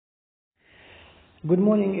Good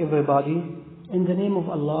morning, everybody. In the name of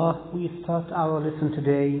Allah, we start our lesson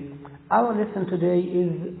today. Our lesson today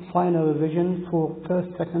is final revision for first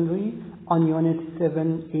secondary on unit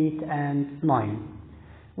 7, 8, and 9.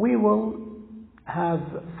 We will have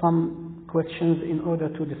some questions in order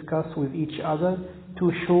to discuss with each other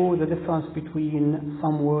to show the difference between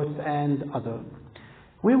some words and others.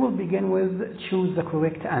 We will begin with choose the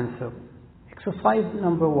correct answer. Exercise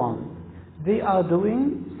number 1. They are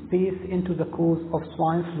doing space into the cause of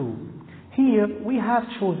swine flu. Here we have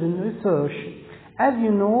chosen research. As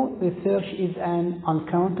you know, research is an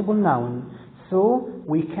uncountable noun, so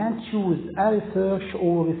we can't choose a research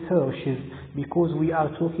or researches because we are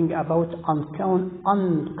talking about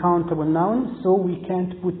uncountable noun, so we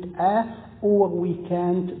can't put a or we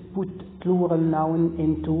can't put plural noun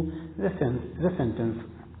into the sentence.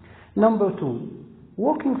 Number 2.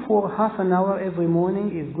 Walking for half an hour every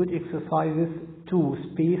morning is good exercises to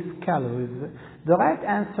space calories. The right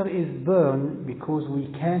answer is burn because we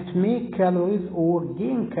can't make calories or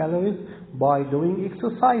gain calories by doing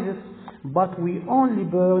exercises, but we only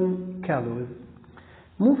burn calories.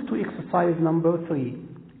 Move to exercise number 3.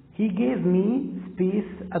 He gave me space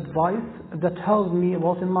advice that helped me a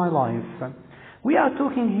lot in my life. We are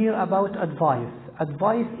talking here about advice.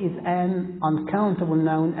 Advice is an uncountable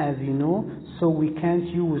noun, as you know, so we can't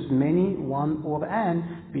use many, one, or an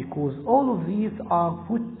because all of these are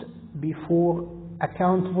put before a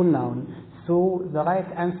countable noun. So the right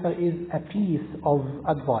answer is a piece of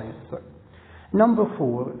advice. Number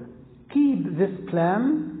 4. Keep this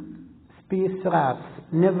plan, space wraps.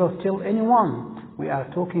 Never tell anyone. We are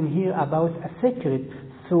talking here about a secret,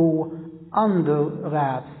 so under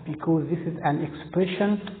wraps, because this is an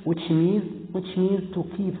expression which means to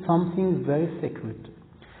keep something very secret.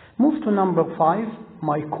 Move to number 5.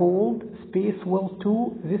 My cold, space will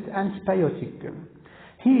to this antibiotic.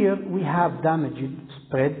 Here we have damaged,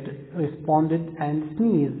 spread, responded, and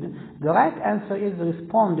sneezed. The right answer is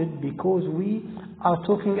responded because we are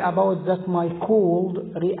talking about that my cold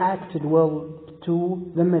reacted well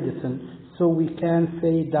to the medicine. So we can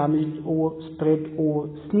say damaged or spread or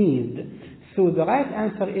sneezed. So the right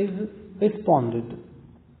answer is responded.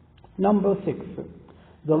 Number 6.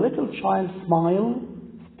 The little child smiled,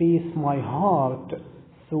 space my heart.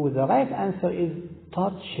 So the right answer is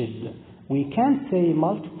touched. We can't say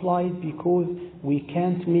multiplied because we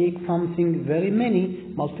can't make something very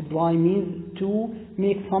many. Multiply means to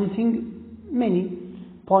make something many.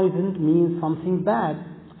 Poisoned means something bad.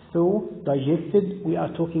 So digested, we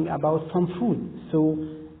are talking about some food. So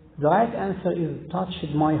the right answer is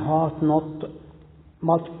touched my heart, not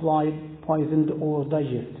multiplied, poisoned, or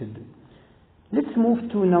digested. Let's move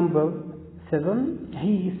to number 7.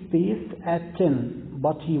 He spaced at 10,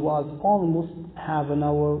 but he was almost half an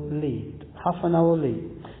hour late.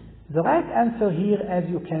 The right answer here, as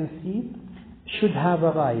you can see, should have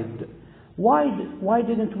arrived. Why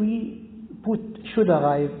didn't we put should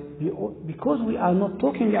arrive? Because we are not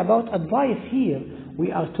talking about advice here.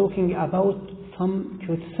 We are talking about some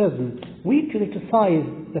criticism. We criticize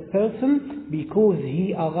the person because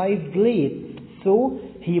he arrived late. So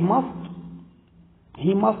he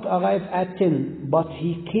must arrive at 10, but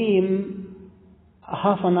he came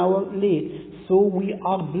half an hour late. So we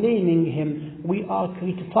are blaming him. We are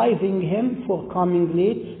criticizing him for coming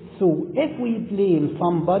late. So if we blame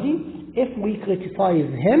somebody, if we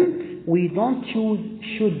criticize him, we don't choose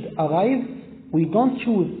should arrive, we don't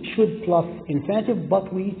choose should plus infinitive,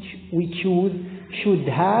 but we choose should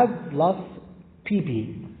have plus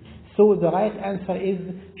PP. So the right answer is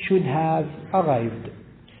should have arrived.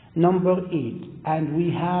 Number 8, and we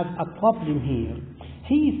have a problem here.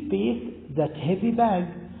 He spaced that heavy bag.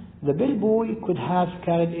 The bellboy could have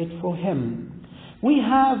carried it for him. We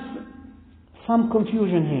have some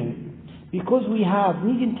confusion here. Because we have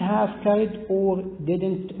needn't have carried or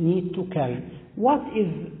didn't need to carry. What is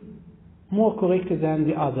more correct than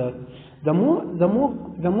the other? The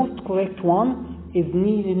most correct one is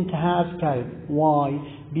needn't have carried. Why?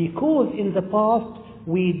 Because in the past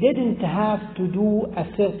we didn't have to do a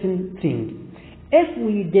certain thing. If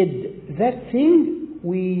we did that thing,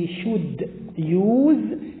 we should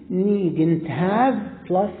use needn't have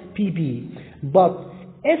plus PP. But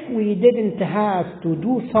if we didn't have to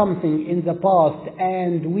do something in the past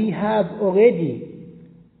and we have already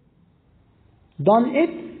done it,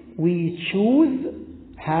 we choose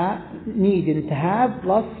needn't have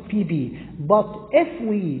plus PP. But if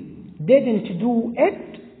we didn't do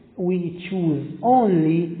it, we choose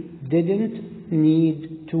only didn't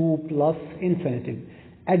need to plus infinitive.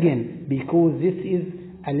 Again, because this is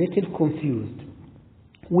a little confused.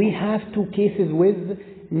 We have two cases with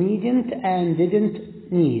needn't and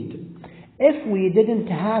didn't need. If we didn't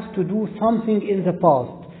have to do something in the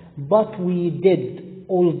past, but we did,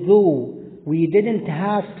 although we didn't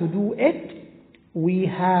have to do it, we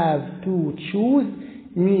have to choose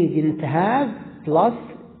needn't have plus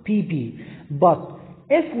PP. But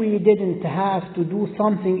if we didn't have to do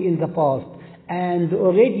something in the past and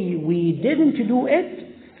already we didn't do it,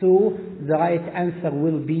 so the right answer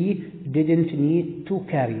will be didn't need to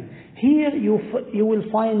carry. Here you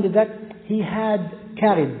will find that he had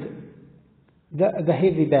carried the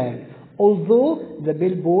heavy bag, although the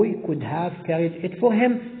bellboy could have carried it for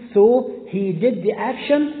him. So he did the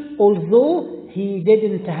action, although he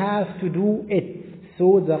didn't have to do it.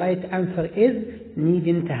 So the right answer is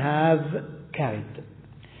needn't have carried.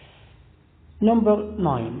 Number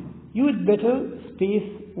 9. You'd better space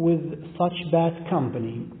with such bad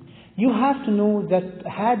company. You have to know that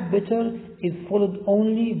had better is followed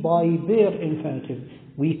only by bare infinitive.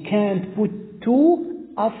 We can't put to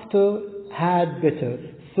after had better.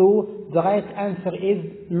 So the right answer is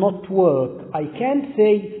not work. I can't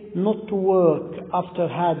say not to work after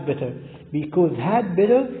had better, because had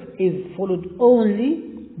better is followed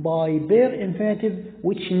only by bare infinitive,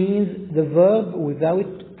 which means the verb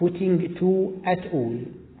without putting to at all.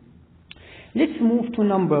 Let's move to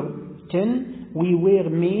number 10. We were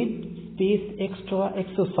made space extra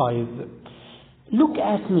exercise. Look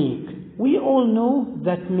at make. We all know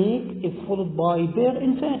that make is followed by bare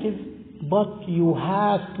infinitive, but you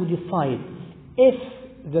have to decide if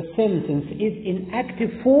the sentence is in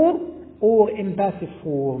active form or in passive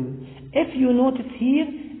form. If you notice here,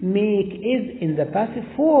 make is in the passive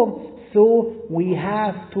form, so we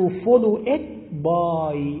have to follow it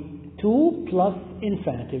by to plus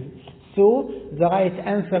infinitive. So the right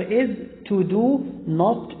answer is to do,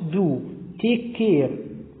 not do. Take care.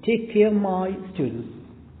 Take care, my students.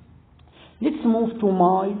 Let's move to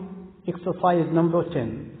my exercise number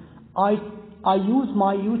 10. I use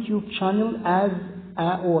my YouTube channel as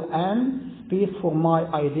a or an space for my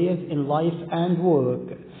ideas in life and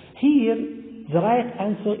work. Here, the right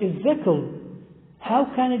answer is vehicle. How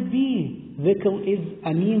can it be? Vehicle is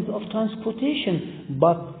a means of transportation,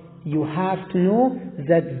 but you have to know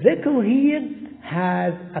that vehicle here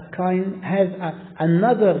has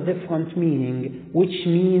another different meaning, which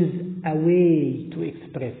means a way to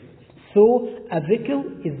express. So a vehicle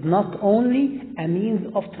is not only a means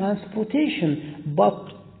of transportation, but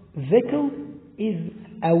vehicle is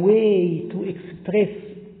a way to express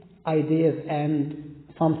ideas and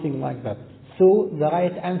something like that. So the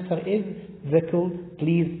right answer is vehicle.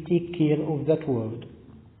 Please take care of that word.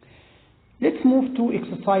 Let's move to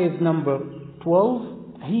exercise number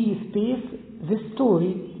 12. He space this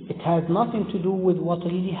story. It has nothing to do with what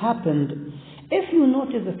really happened. If you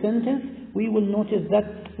notice the sentence, we will notice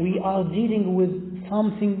that we are dealing with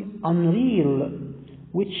something unreal,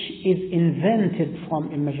 which is invented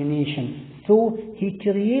from imagination. So he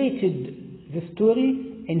created the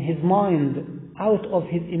story in his mind out of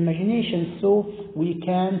his imagination, so we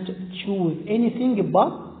can't choose anything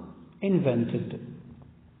but invented.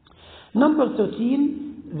 Number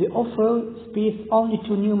 13, the offer space only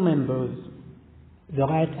to new members. The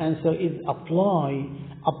right answer is apply.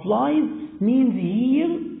 Apply means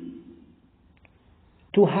here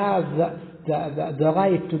to have the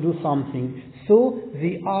right to do something. So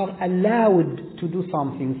they are allowed to do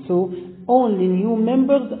something. So only new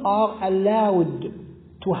members are allowed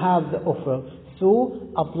to have the offer. So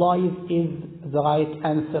apply is the right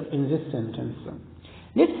answer in this sentence.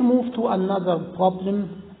 Let's move to another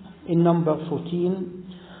problem in number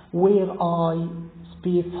 14, where I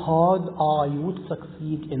space hard, I would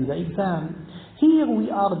succeed in the exam. Here we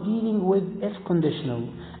are dealing with if conditional,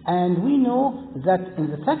 and we know that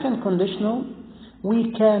in the second conditional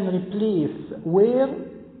we can replace where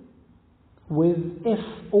with if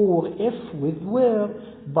or if with where,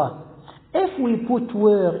 but if we put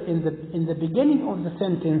where in the beginning of the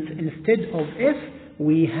sentence instead of if,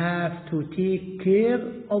 we have to take care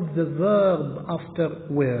of the verb after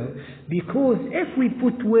where, because if we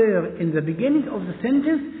put where in the beginning of the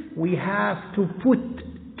sentence, we have to put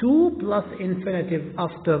to plus infinitive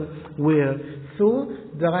after where. So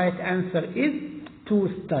the right answer is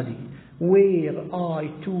to study. Were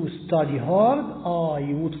I to study hard,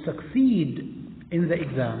 I would succeed in the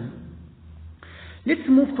exam. Let's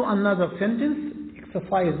move to another sentence,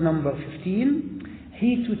 exercise number 15.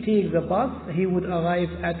 He to take the bus, he would arrive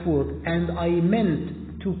at work. And I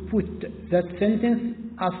meant to put that sentence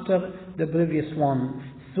after the previous one.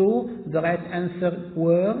 So the right answer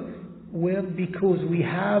were because we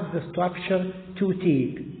have the structure to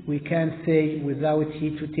take. We can't say without he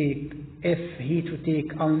to take if he to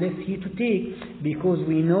take, unless he to take, because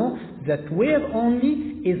we know that where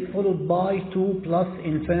only is followed by to plus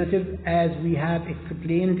infinitive, as we have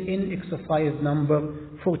explained in exercise number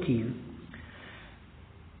 14.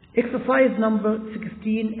 Exercise number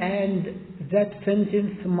 16, and that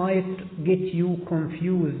sentence might get you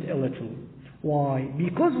confused a little. Why?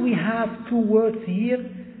 Because we have two words here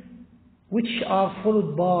which are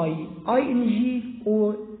followed by ing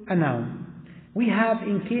or a noun. We have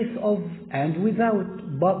in case of and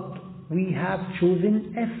without, but we have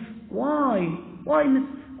chosen if. Why? Why,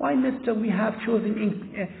 mister, we have chosen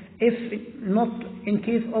if, not in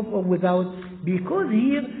case of or without? Because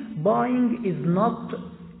here buying is not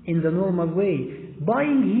in the normal way.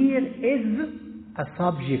 Buying here is a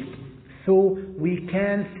subject. So we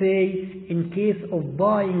can say in case of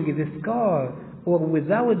buying this car or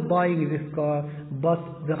without buying this car,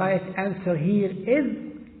 but the right answer here is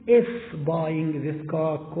if buying this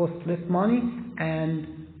car costs less money, and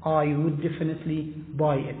I would definitely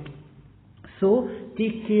buy it. So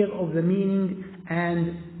take care of the meaning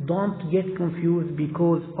and don't get confused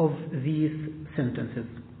because of these sentences.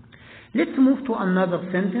 Let's move to another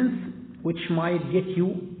sentence which might get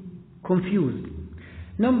you confused.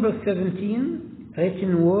 Number 17,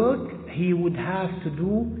 written work, he would have to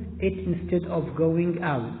do it instead of going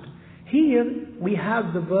out. Here we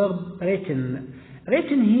have the verb written.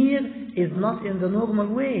 Written here is not in the normal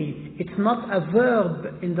way. It's not a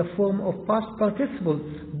verb in the form of past participle,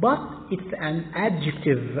 but it's an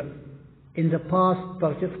adjective in the past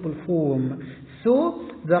participle form.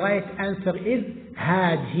 So the right answer is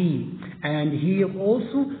had he. And here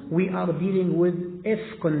also we are dealing with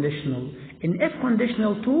if conditional. In if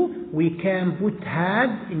conditional too, we can put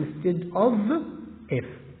had instead of if.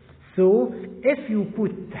 So if you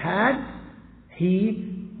put had,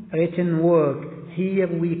 he written work. Here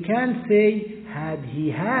we can say had he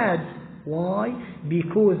had. Why?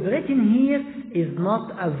 Because written here is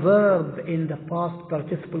not a verb in the past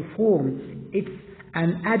participle form. It's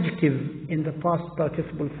an adjective in the past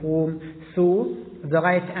participle form. So the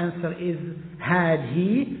right answer is had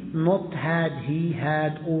he, not had he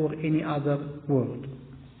had or any other word.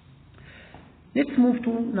 Let's move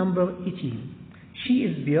to number 18. She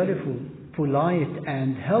is beautiful, polite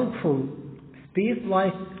and helpful.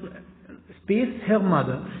 Space her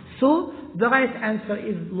mother. So the right answer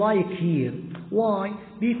is like here. Why?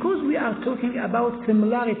 Because we are talking about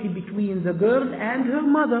similarity between the girl and her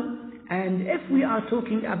mother. And if we are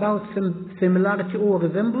talking about similarity or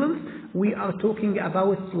resemblance, we are talking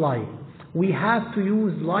about like. We have to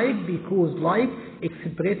use like because like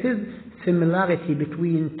expresses similarity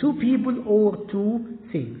between two people or two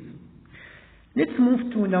things. Let's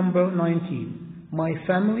move to number 19. My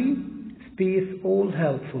family, space, all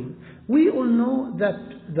helpful. We all know that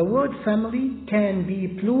the word family can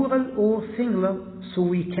be plural or singular, so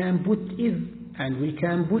we can put is and we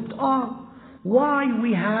can put are. Why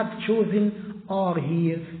we have chosen are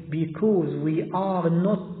here? Because we are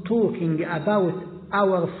not talking about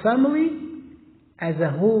our family as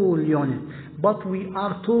a whole unit, but we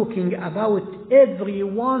are talking about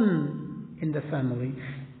everyone in the family.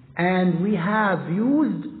 And we have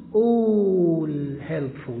used all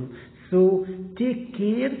helpful. So take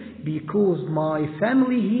care, because my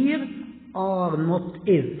family here are not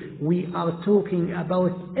is. We are talking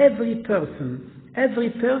about every person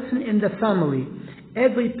in the family.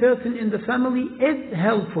 Every person in the family is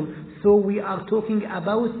helpful. So we are talking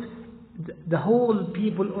about the whole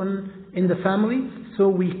people in the family. So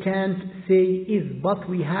we can't say is, but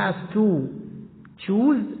we have to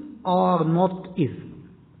choose are, not is.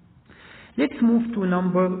 Let's move to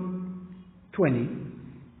number 20.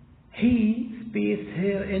 He spaced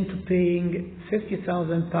her into paying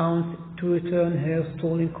 £50,000 to return her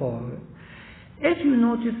stolen car. If you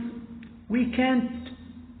notice, we can't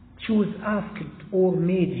choose asked or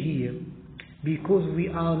made here, because we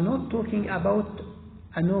are not talking about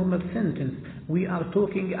a normal sentence. We are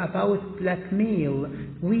talking about blackmail.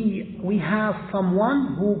 We have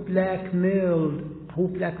someone who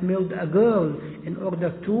blackmailed a girl in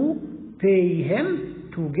order to pay him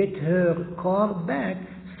to get her car back.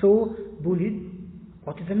 So bullied.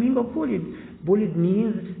 What is the meaning of bullied? Bullied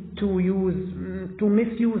means to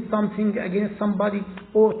misuse something against somebody,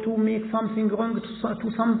 or to make something wrong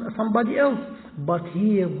to somebody else. But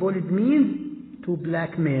here bullied means to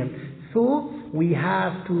blackmail. So we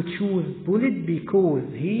have to choose bullied,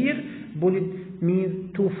 because here bullied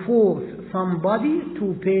means to force somebody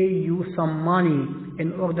to pay you some money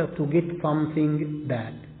in order to get something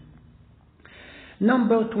back.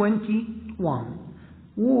 Number 21.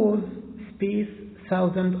 Was space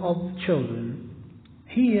thousands of children.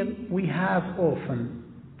 Here we have orphan.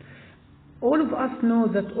 All of us know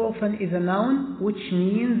that orphan is a noun, which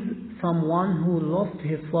means someone who lost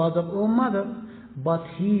his father or mother. But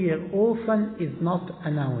here, orphan is not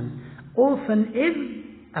a noun. Orphan is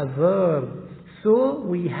a verb. So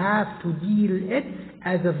we have to deal it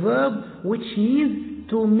as a verb, which means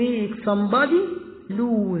to make somebody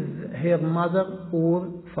lose her mother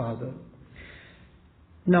or father.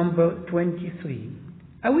 Number 23.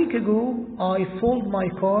 A week ago, I sold my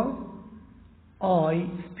car. I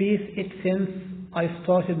spaced it since I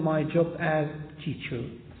started my job as a teacher.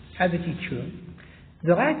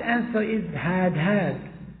 The right answer is had.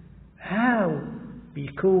 How?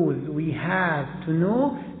 Because we have to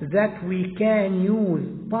know that we can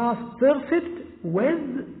use past perfect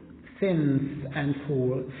with since and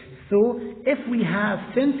for. So if we have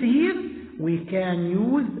since here, we can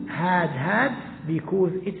use had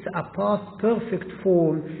because it's a past perfect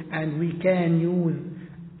form, and we can use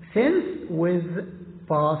since with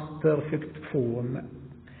past perfect form.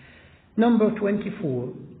 Number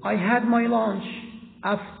 24. I had my lunch.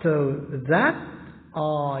 After that,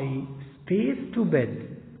 I spaced to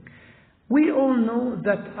bed. We all know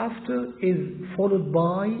that after is followed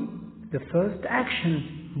by the first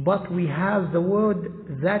action, but we have the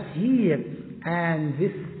word that here, and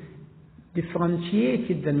this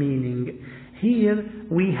differentiated the meaning. Here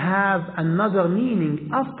we have another meaning.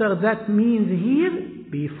 After that means here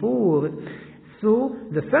before. So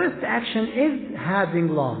the first action is having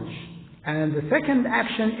lunch, and the second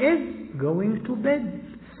action is going to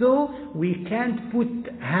bed. So we can't put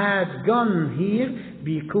had gone here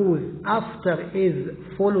because after is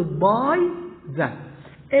followed by that.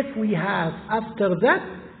 If we have after that,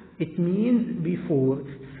 it means before.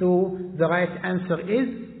 So the right answer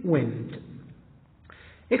is went.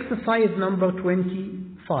 Exercise number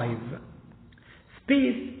 25.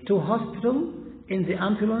 Space to hospital. In the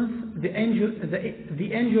ambulance, the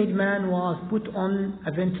injured man was put on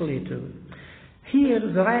a ventilator. Here,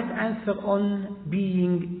 the right answer on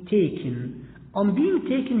being taken. On being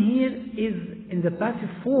taken here is in the passive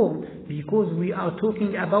form, because we are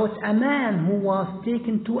talking about a man who was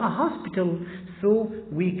taken to a hospital. So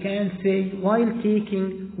we can say while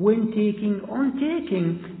taking, when taking, on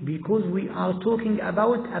taking, because we are talking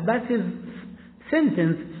about a passive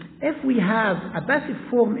sentence. If we have a passive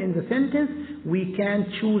form in the sentence, we can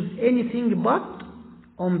choose anything but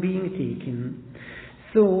on being taken.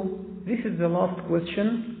 So this is the last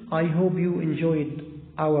question. I hope you enjoyed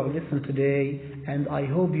our lesson today, and I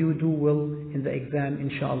hope you do well in the exam,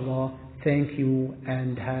 inshallah. Thank you,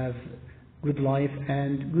 and have good life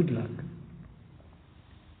and good luck.